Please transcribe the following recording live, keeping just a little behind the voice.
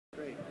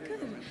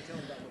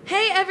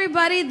Hey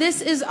everybody,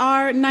 this is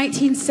our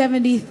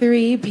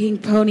 1973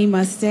 Pink Pony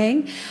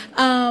Mustang.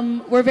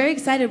 We're very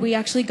excited. We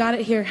actually got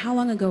it here. How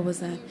long ago was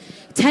that?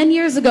 10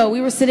 years ago.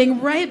 We were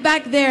sitting right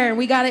back there.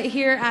 We got it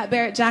here at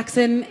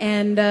Barrett-Jackson,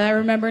 and I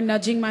remember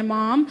nudging my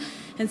mom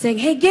and saying,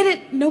 hey, get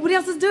it. Nobody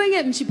else is doing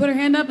it. And she put her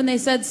hand up and they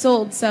said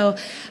sold. So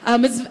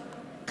it's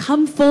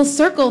come full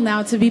circle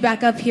now to be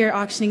back up here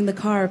auctioning the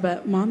car.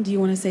 But Mom, do you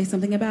want to say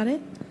something about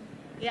it?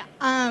 Yeah,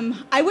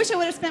 I wish I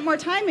would have spent more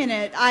time in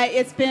it.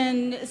 It's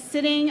been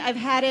sitting,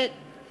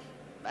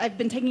 I've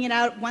been taking it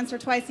out once or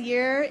twice a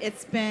year.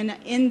 It's been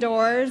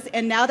indoors,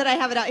 and now that I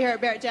have it out here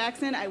at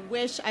Barrett-Jackson, I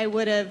wish I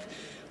would have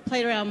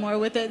played around more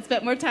with it,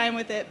 spent more time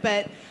with it,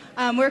 but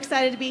we're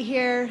excited to be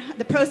here.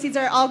 The proceeds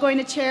are all going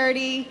to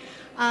charity.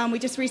 We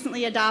just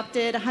recently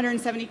adopted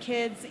 170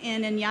 kids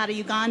in Kenyatta,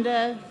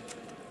 Uganda.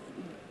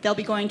 They'll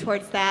be going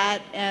towards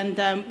that, and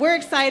we're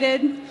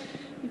excited.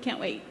 We can't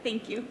wait.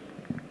 Thank you.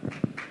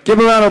 Give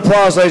a round of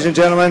applause, ladies and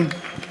gentlemen.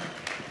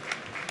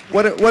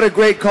 What a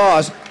great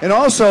cause. And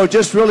also,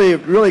 just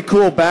really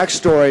cool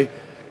backstory.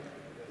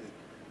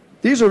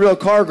 These are real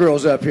car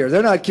girls up here.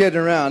 They're not kidding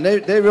around.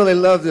 They really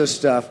love this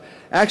stuff.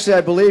 Actually,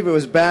 I believe it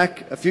was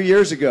back a few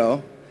years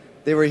ago.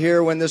 They were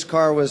here when this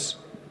car was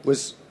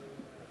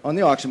on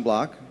the auction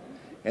block,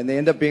 and they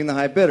ended up being the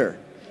high bidder.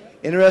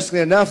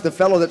 Interestingly enough, the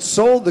fellow that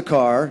sold the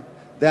car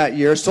that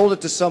year sold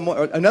it to someone,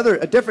 or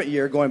a different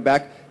year going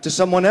back, to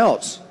someone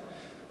else,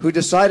 who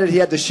decided he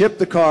had to ship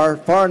the car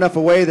far enough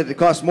away that it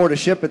cost more to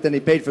ship it than he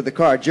paid for the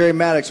car. Jerry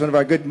Maddox, one of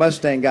our good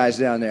Mustang guys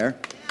down there.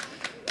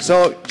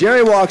 So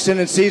Jerry walks in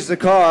and sees the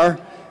car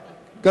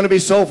going to be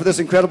sold for this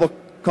incredible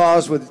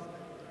cause with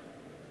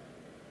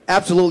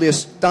absolutely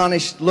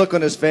astonished look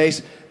on his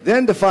face.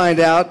 Then to find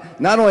out,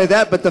 not only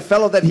that, but the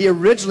fellow that he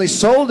originally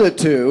sold it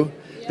to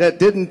that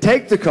didn't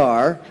take the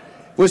car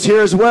was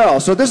here as well.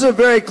 So this is a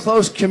very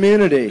close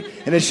community,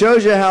 and it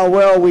shows you how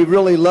well we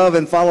really love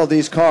and follow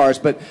these cars.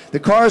 But the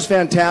car is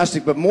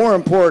fantastic, but more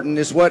important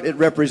is what it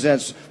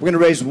represents. We're going to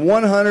raise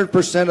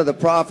 100% of the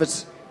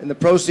profits and the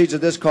proceeds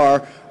of this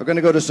car are going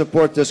to go to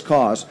support this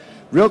cause.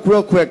 Real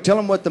quick, tell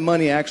them what the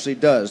money actually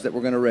does that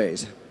we're going to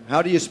raise.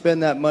 How do you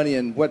spend that money,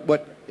 and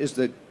what is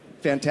the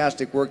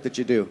fantastic work that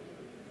you do?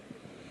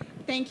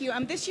 Thank you.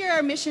 This year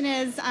our mission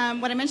is,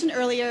 what I mentioned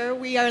earlier,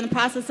 we are in the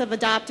process of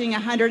adopting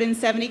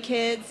 170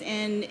 kids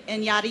in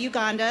Kenyatta,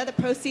 Uganda. The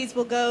proceeds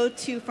will go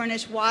to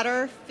furnish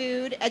water,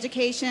 food,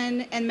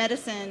 education, and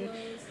medicine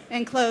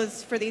and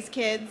clothes for these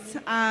kids.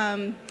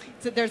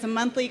 So there's a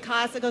monthly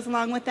cost that goes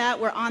along with that.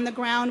 We're on the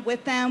ground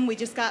with them. We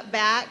just got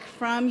back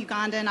from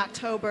Uganda in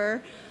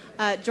October.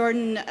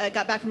 Jordan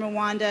got back from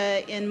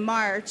Rwanda in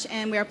March,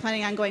 and we are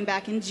planning on going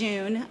back in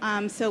June.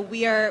 So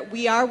we are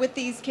with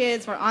these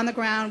kids. We're on the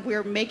ground.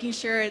 We're making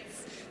sure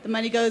the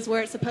money goes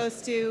where it's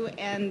supposed to,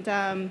 and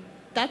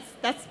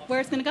that's where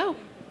it's going to go.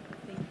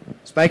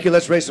 Spanky,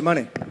 let's raise some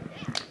money.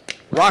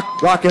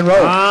 Rock and roll.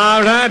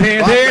 All right,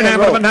 here,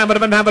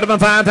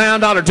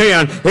 $5,000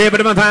 10. Here, but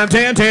 $5,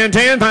 10, 10,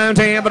 10, 5,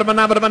 10, but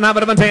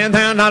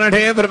 $10,000,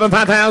 here, but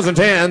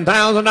 $5,000,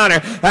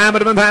 $10,000. I'm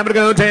but $5 to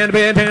go, 10,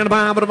 10, 10,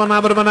 5, but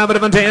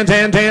 $10, 10,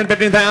 10,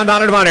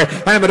 $15,000, 20.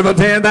 I'm but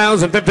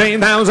 $10,000,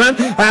 15,000.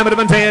 I'm but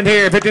 $10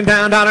 here,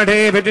 $15,000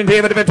 here, 15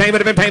 here, but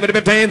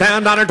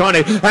 $15,000,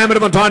 20. I'm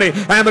but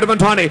 $20, I'm but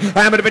 $20,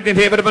 I'm but $15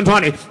 here, but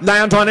 $20.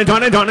 Down 20,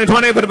 20, 20,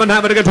 20, but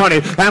 $5 to go 20.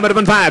 I'm but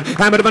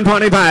 $5, I'm but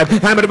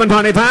 $25, I'm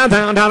but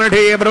 $25,000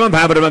 here, but $5,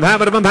 I'm but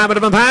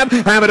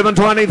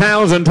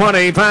 $20,000,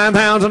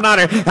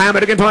 $25,000. I'm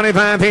but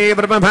 $25 here,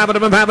 but $5, I'm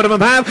but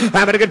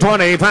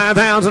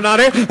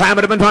 $25,000. I'm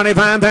but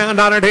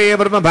 $25,000 here,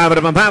 but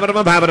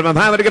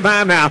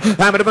 $5 now.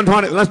 I'm but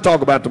 $20. Let's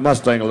talk about the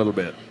Mustang a little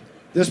bit.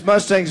 This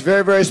Mustang's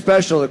very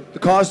special. The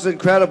cause is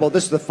incredible.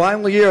 This is the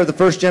final year of the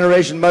first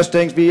generation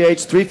Mustangs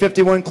V8s,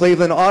 351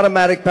 Cleveland,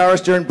 automatic power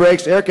steering,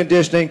 brakes, air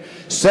conditioning,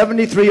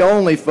 73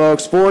 only,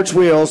 folks, forged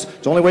wheels.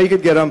 It's the only way you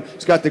could get them.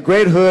 It's got the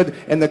great hood,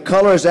 and the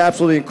color is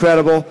absolutely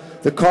incredible.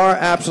 The car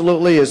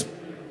absolutely is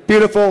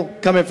beautiful,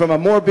 coming from a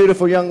more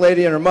beautiful young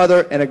lady and her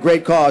mother, and a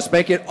great cause.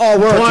 Make it all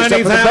work.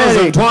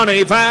 $20,000,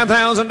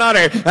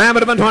 $25,000. I'm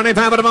at $25, I'm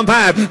at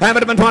 $25,000. I'm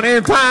at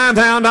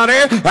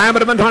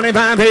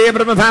 $25 here,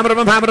 but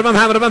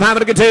 $5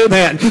 to get 2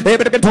 then. Here,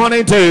 but get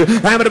 22.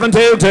 I'm at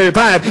 $2,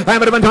 5.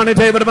 I'm at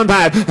 $22, but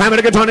 $5. I'm at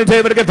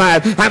 $22, but get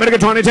 5. I'm at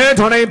 $22,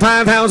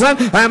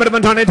 $25,000. I'm at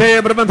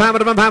 $22, but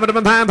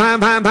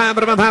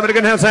 $5 to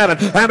get 7.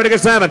 I'm at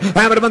get 7.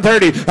 I'm at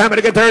 30. I'm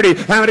at get 30.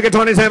 I'm at get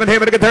 27. Here,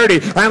 but get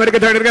 30. I'm at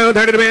get 30 to go.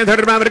 30 to be in,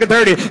 30 to 5 to get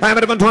 30. I'm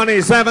at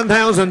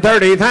 $27,000,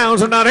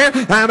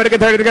 $30,000. I'm at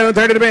get 30 to go,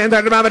 30 to be in,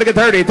 30 to 5 to get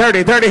 30,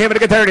 30, 30. Here, but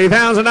get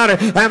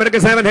 $30,000. I'm at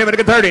get 7. Here, but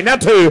get 30. Now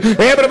 2.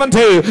 Here, but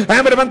 2.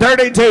 I'm at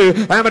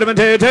 32. I'm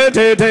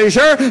at 2.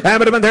 Sure.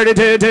 I'm at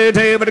 32,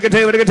 2. But get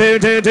 2. But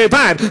get 2,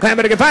 5. I'm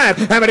at get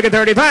 5. I'm at get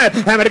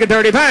 35. I'm at get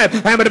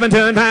 35. I'm at 2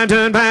 and 5, 2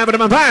 and 5.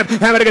 But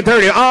 5. I'm at get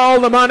 30.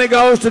 All the money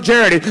goes to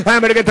charity.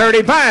 I'm at get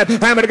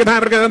 35. I'm at get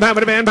 5. I'm at get 5.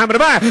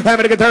 I'm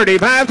at get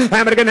 35.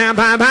 I'm at get 9,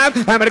 5,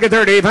 5. I'm at get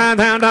 30.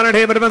 $35,000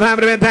 here, but if I'm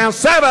 $7,000,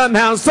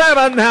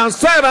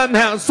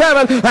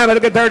 I'm going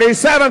to get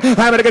 37, I'm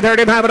going to get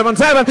 35, but I'm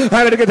 7, I'm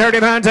going to get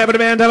 35, 7,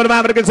 7, 7, 5,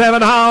 I'm going to get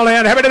 7, all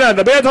in, everything done.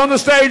 The bid's on the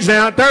stage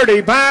now,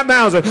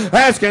 35,000,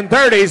 asking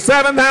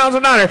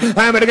 $37,000.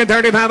 I'm going to get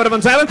 35, but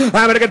I'm 7, I'm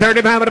going to get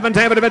 35, but I'm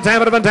 10, but I'm 10,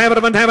 but I'm 10,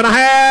 but I'm 10, and a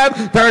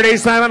half,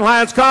 37,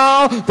 last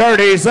call,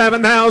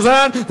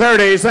 37,000,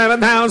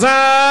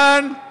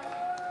 37,000.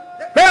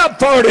 Well,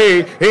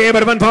 40. He would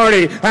have been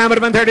 40. I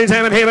would have been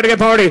 37. He would have get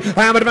 40.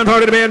 I would have been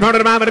 40 to be in 40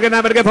 to I would have get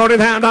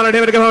 $40,000. He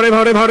would have get 40,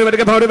 40, 40, would have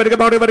get 40, would have get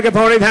 40, would have get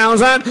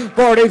 40,000,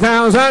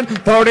 40,000,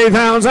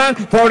 40,000,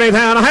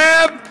 40,000,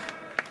 half,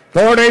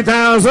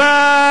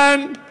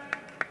 40,000.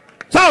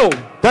 So,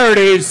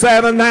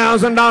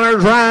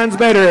 $37,000 Ryan's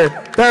bidder.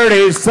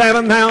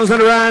 $37,000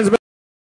 Ryan's bidder.